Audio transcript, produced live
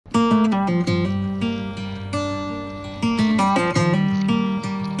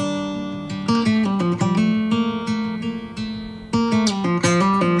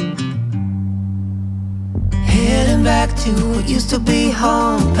To what used to be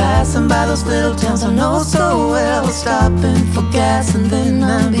home, passing by those little towns I know so well, stopping for gas and then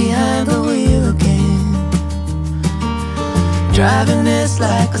I'm behind the wheel again. Driving is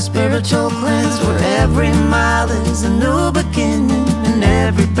like a spiritual cleanse, where every mile is a new beginning and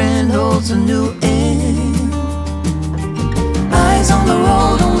every bend holds a new end. Eyes on the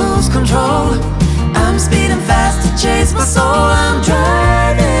road, don't lose control. I'm speeding fast to chase my soul. I'm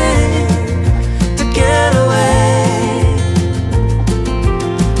driving to get away,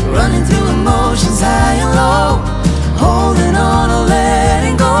 running through emotions high and low, holding on or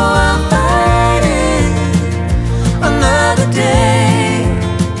letting go. I'm fighting another day.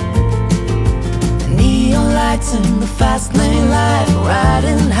 The neon lights in the fast lane light,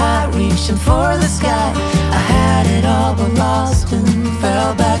 riding high, reaching for the sky. I had it all but lost and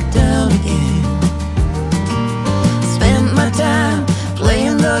fell back down again. Spent my time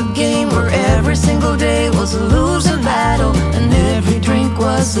playing the game where every single day was a losing battle and every drink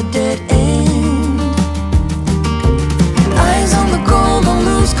was a dead end. Eyes on the goal, don't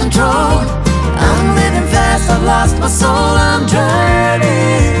lose control. I'm living fast, I've lost my soul. I'm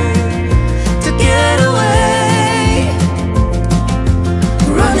driving to get away,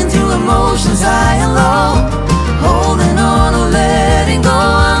 running through emotions high and low, holding on or letting go.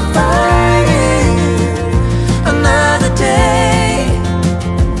 I'm fighting another day.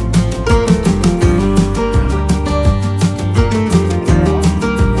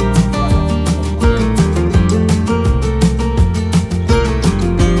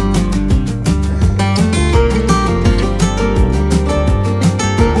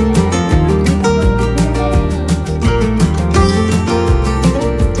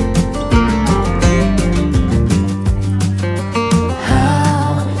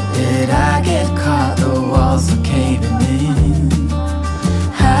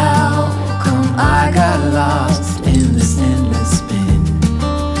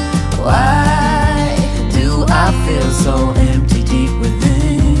 So empty deep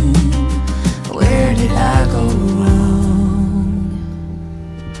within, where did I go wrong?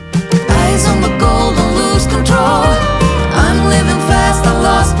 Eyes on the goal, don't lose control. I'm living fast, I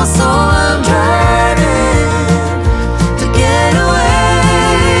lost my soul. I'm driving to get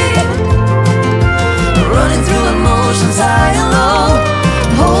away, running through emotions high and low,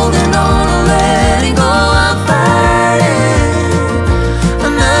 holding on or letting go. I'm fighting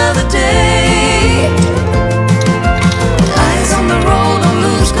another day.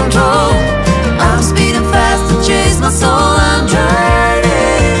 Control. I'm speeding fast to chase my soul. I'm driving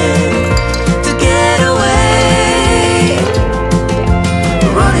to get away,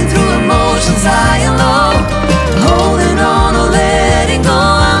 running through emotions high and low, holding on or letting go.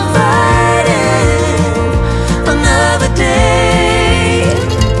 I'm fighting another day,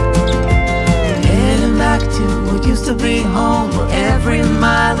 heading back to what used to be home, where every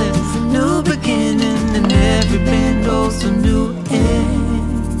mile is a new beginning and every bend holds a new end.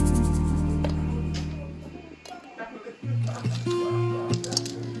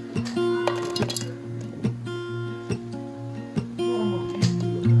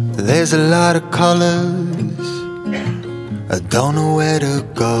 There's a lot of colors, I don't know where to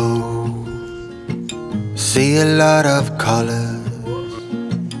go. See a lot of colors,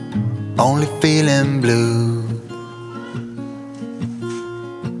 only feeling blue.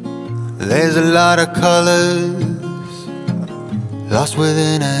 There's a lot of colors, lost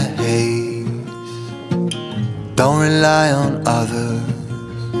within a haze. Don't rely on others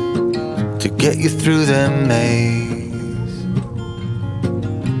to get you through the maze.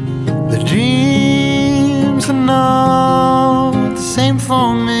 The dreams are not the same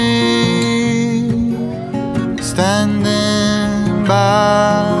for me, standing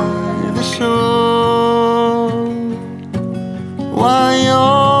by the shore while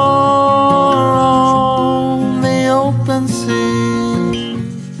you're on the open sea.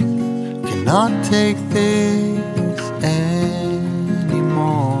 Cannot take this anymore.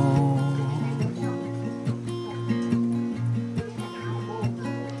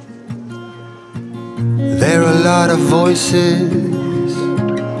 There are a lot of voices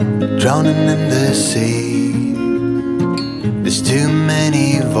drowning in the sea. There's too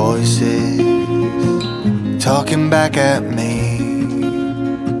many voices talking back at me.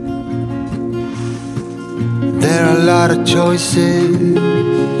 There are a lot of choices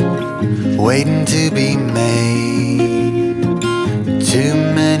waiting to be made. Too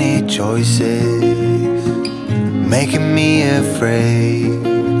many choices making me afraid.